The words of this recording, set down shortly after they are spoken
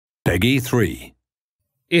Peggy 3.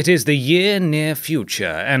 It is the year near future,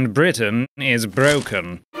 and Britain is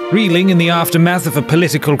broken. Reeling in the aftermath of a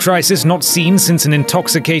political crisis not seen since an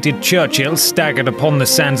intoxicated Churchill staggered upon the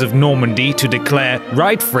sands of Normandy to declare,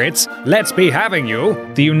 "Right, Fritz, let's be having you,"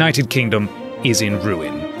 the United Kingdom is in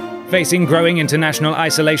ruin. Facing growing international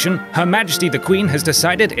isolation, Her Majesty the Queen has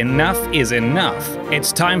decided enough is enough.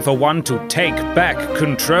 It's time for one to take back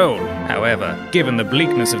control. However, given the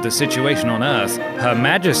bleakness of the situation on Earth, Her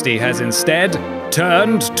Majesty has instead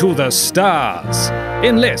turned to the stars.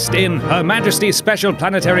 Enlist in Her Majesty's Special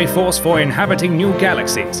Planetary Force for Inhabiting New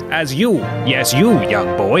Galaxies as you, yes you,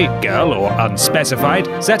 young boy, girl, or unspecified,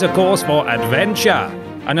 set a course for adventure.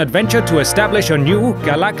 An adventure to establish a new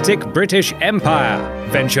galactic British empire.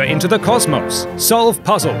 Venture into the cosmos, solve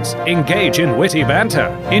puzzles, engage in witty banter,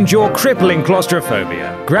 endure crippling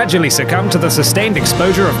claustrophobia, gradually succumb to the sustained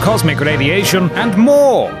exposure of cosmic radiation, and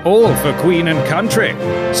more, all for Queen and country.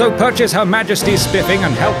 So purchase Her Majesty's Spiffing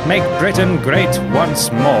and help make Britain great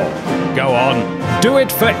once more. Go on, do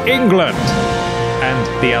it for England!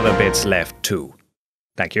 And the other bits left too.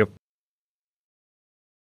 Thank you.